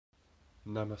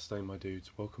Namaste, my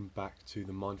dudes. Welcome back to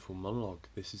the Mindful Monologue.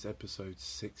 This is episode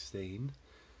 16,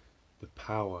 The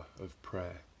Power of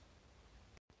Prayer.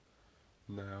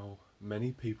 Now,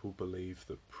 many people believe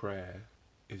that prayer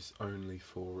is only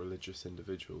for religious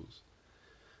individuals,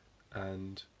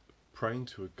 and praying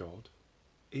to a god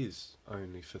is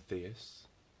only for theists,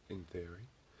 in theory.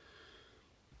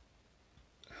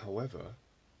 However,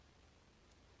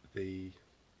 the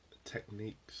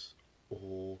techniques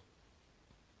or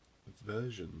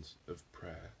versions of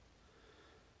prayer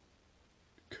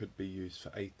could be used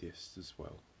for atheists as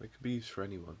well. They could be used for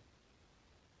anyone.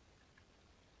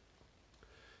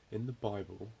 In the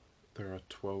Bible, there are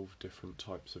 12 different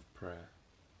types of prayer.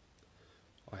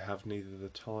 I have neither the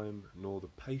time nor the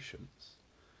patience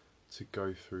to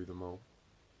go through them all.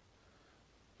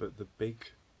 But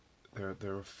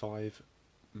there are 5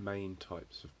 main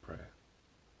types of prayer.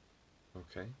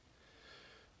 Okay?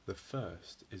 The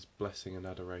first is blessing and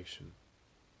adoration,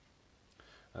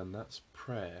 and that's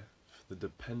prayer for the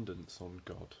dependence on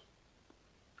God.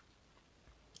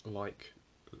 Like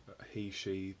he,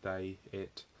 she, they,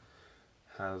 it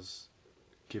has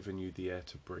given you the air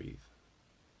to breathe,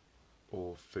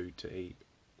 or food to eat,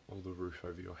 or the roof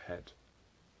over your head.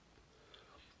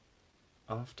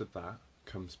 After that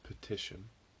comes petition,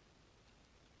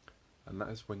 and that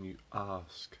is when you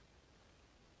ask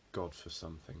God for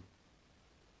something.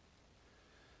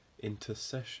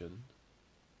 Intercession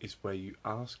is where you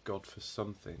ask God for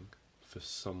something for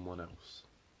someone else,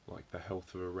 like the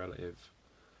health of a relative,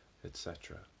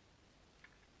 etc.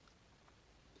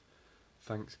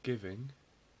 Thanksgiving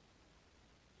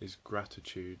is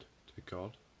gratitude to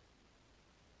God,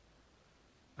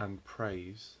 and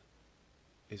praise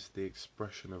is the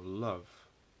expression of love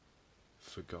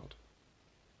for God.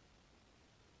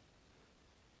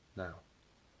 Now,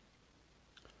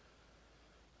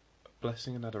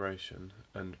 blessing and adoration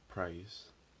and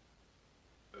praise,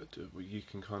 you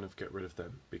can kind of get rid of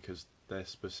them because they're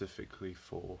specifically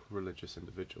for religious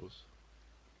individuals.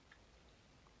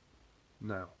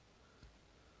 Now,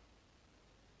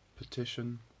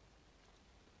 petition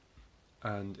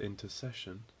and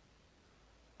intercession,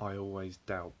 I always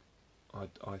doubt.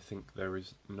 I think there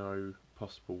is no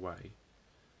possible way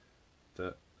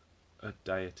that a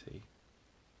deity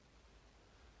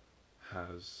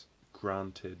has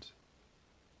granted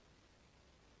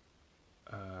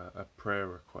a prayer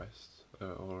request,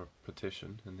 or a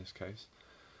petition in this case,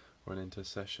 or an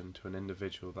intercession to an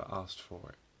individual that asked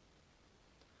for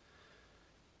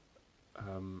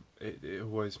it. It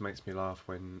always makes me laugh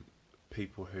when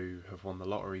people who have won the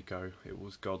lottery go, "It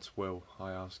was God's will,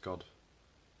 I asked God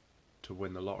to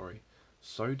win the lottery."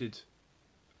 So did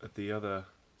the other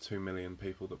 2 million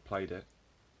people that played it,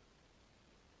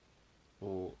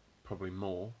 or probably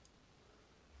more.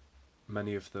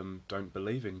 Many of them don't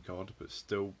believe in God, but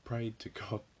still prayed to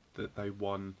God that they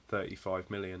won 35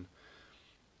 million,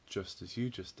 just as you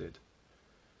just did.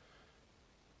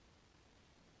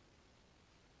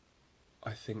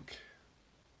 I think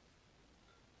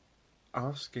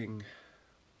asking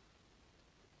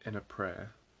in a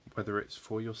prayer, whether it's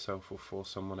for yourself or for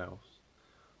someone else,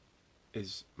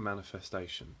 is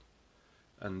manifestation.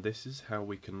 And this is how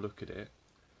we can look at it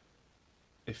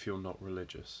if you're not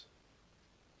religious.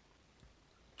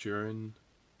 During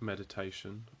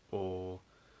meditation, or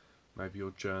maybe you're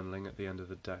journaling at the end of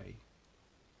the day,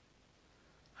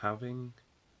 having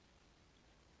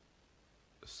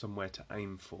somewhere to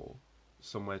aim for,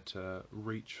 somewhere to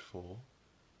reach for,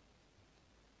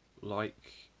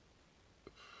 like,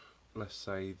 let's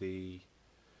say, the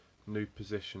new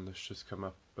position that's just come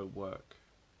up at work,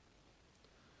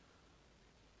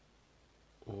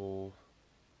 or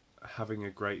having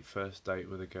a great first date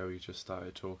with a girl you just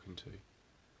started talking to.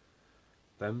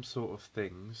 Them sort of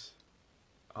things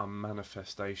are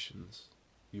manifestations.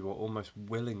 You are almost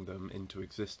willing them into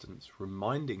existence,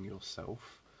 reminding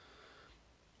yourself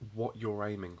what you're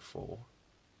aiming for,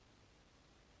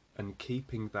 and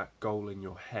keeping that goal in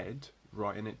your head,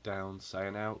 writing it down,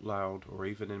 saying it out loud, or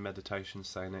even in meditation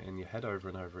saying it in your head over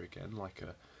and over again, like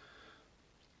a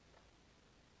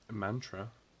mantra,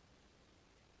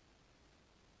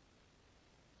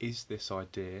 is this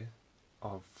idea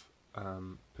of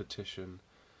petition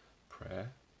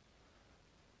prayer,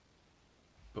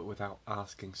 but without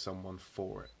asking someone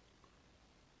for it.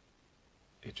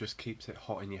 It just keeps it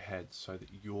hot in your head so that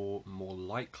you're more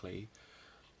likely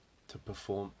to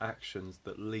perform actions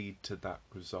that lead to that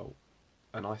result.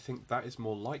 And I think that is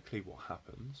more likely what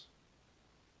happens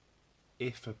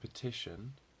if a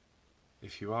petition,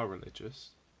 if you are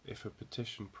religious, if a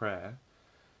petition prayer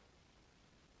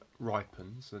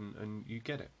ripens and you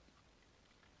get it.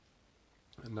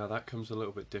 Now that comes a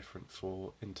little bit different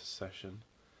for intercession,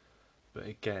 but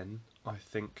again, I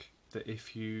think that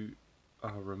if you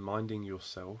are reminding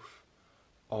yourself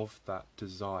of that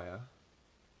desire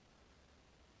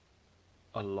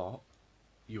a lot,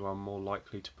 you are more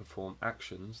likely to perform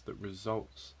actions that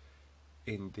results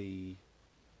in the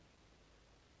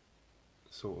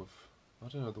sort of, I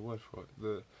don't know the word for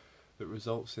it, that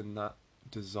results in that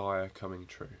desire coming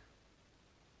true,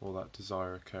 or that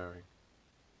desire occurring.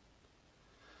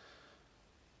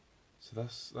 So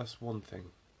that's one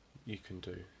thing you can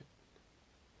do.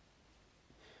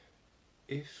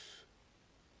 If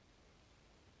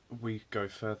we go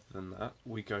further than that,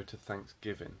 we go to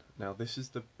Thanksgiving. Now this is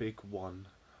the big one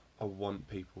I want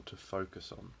people to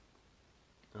focus on.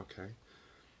 Okay?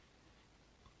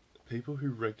 People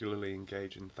who regularly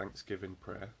engage in Thanksgiving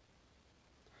prayer,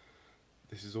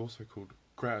 this is also called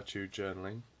gratitude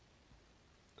journaling,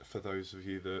 for those of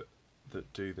you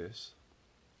that do this.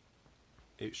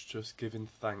 It's just giving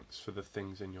thanks for the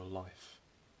things in your life.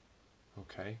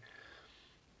 Okay?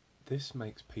 This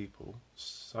makes people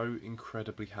so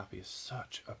incredibly happy. It's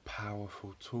such a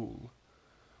powerful tool.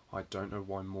 I don't know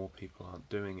why more people aren't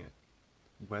doing it.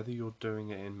 Whether you're doing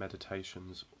it in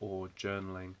meditations or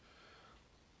journaling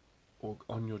or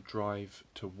on your drive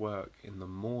to work in the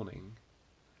morning,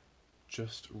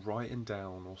 just writing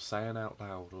down or saying out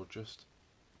loud or just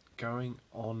going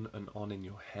on and on in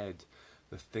your head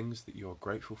the things that you're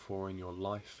grateful for in your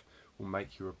life will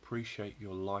make you appreciate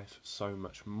your life so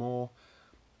much more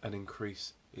and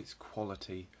increase its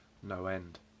quality no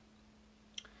end.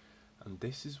 And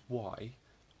this is why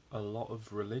a lot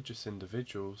of religious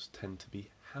individuals tend to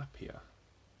be happier.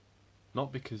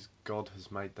 Not because God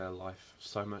has made their life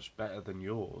so much better than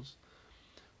yours,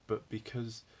 but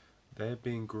because they're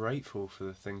being grateful for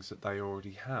the things that they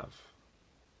already have.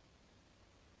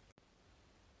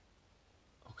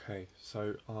 Okay,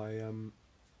 so I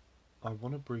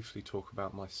want to briefly talk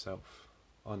about myself.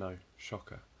 I know,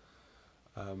 shocker.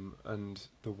 And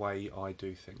the way I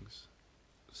do things.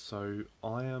 So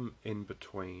I am in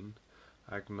between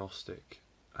agnostic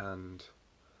and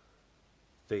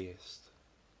theist.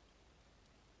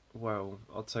 Well,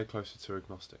 I'd say closer to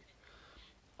agnostic.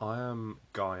 I am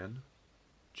Gaian,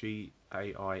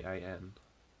 G-A-I-A-N,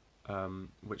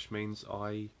 which means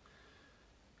I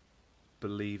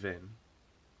believe in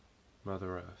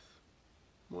Mother Earth.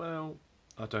 Well,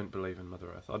 I don't believe in Mother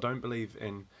Earth. I don't believe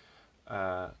in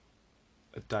a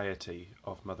deity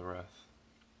of Mother Earth.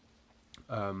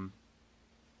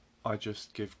 I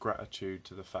just give gratitude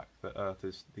to the fact that Earth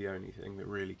is the only thing that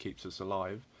really keeps us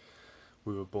alive.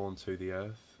 We were born to the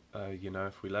Earth.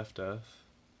 If we left Earth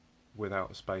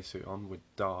without a spacesuit on, we'd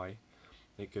die.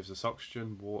 It gives us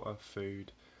oxygen, water,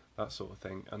 food, that sort of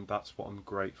thing, and that's what I'm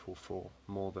grateful for,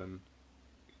 more than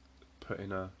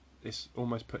it's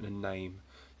almost putting a name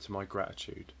to my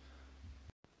gratitude.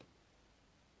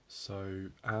 So,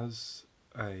 as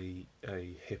a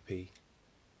hippie,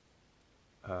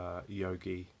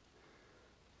 yogi,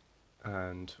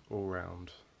 and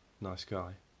all-round nice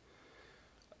guy,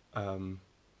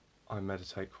 I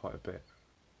meditate quite a bit,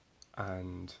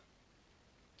 and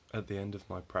at the end of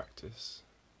my practice,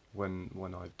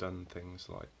 when I've done things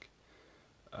like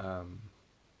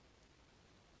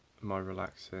my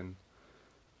relaxing,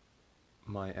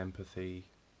 my empathy,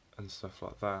 and stuff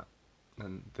like that,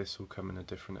 and this will come in a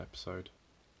different episode,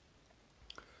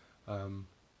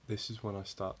 this is when I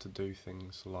start to do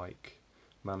things like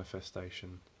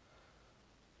manifestation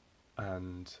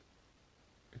and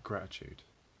gratitude.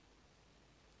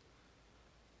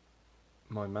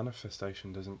 My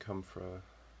manifestation doesn't come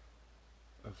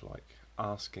of like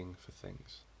asking for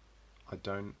things. I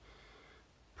don't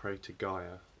pray to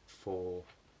Gaia for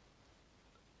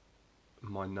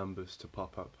my numbers to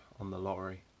pop up on the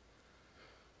lottery,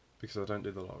 because I don't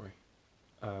do the lottery.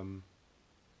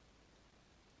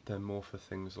 They're more for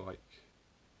things like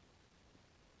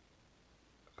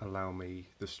allow me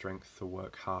the strength to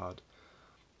work hard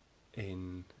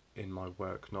in my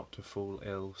work, not to fall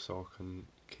ill, so I can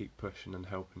keep pushing and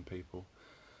helping people,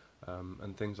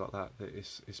 and things like that.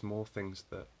 It's more things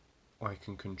that I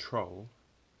can control,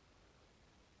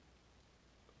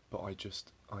 but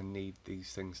I need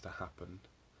these things to happen,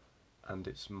 and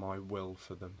it's my will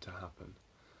for them to happen.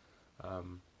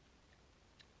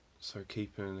 So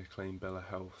keeping a clean bill of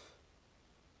health,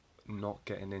 not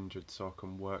getting injured so I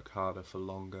can work harder for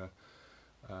longer,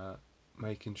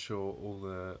 making sure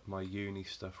all my uni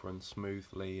stuff runs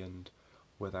smoothly and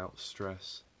without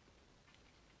stress.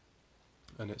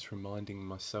 And it's reminding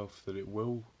myself that it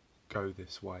will go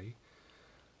this way,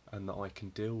 and that I can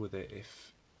deal with it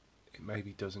if it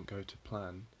maybe doesn't go to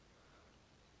plan,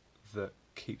 that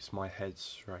keeps my head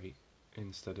straight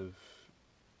instead of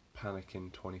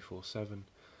panicking 24/7.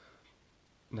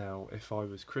 Now, if I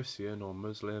was Christian or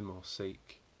Muslim or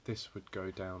Sikh, this would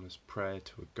go down as prayer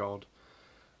to a god.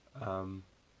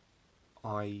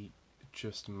 I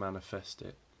just manifest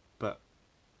it, but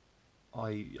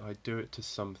I do it to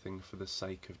something for the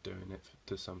sake of doing it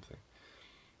to something.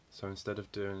 So instead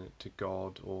of doing it to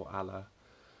God or Allah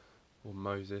or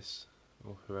Moses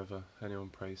or whoever anyone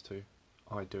prays to,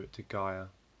 I do it to Gaia,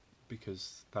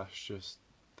 because that's just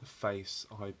the face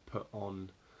I put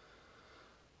on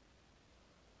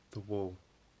the wall,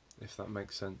 if that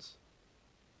makes sense.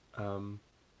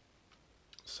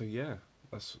 So yeah,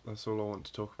 that's all I want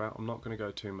to talk about. I'm not going to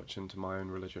go too much into my own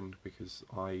religion because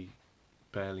I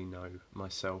barely know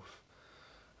myself,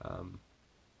 and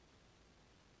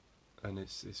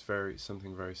it's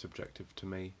something very subjective to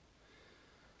me.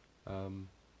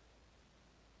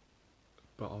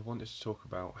 But I wanted to talk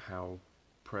about how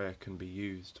prayer can be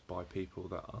used by people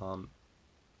that aren't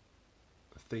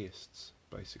theists,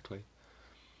 basically.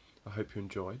 I hope you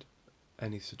enjoyed.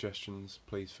 Any suggestions,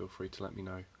 please feel free to let me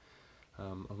know.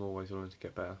 I'm always willing to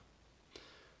get better.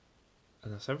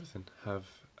 And that's everything. Have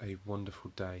a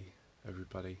wonderful day,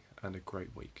 everybody, and a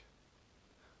great week.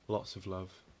 Lots of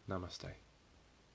love. Namaste.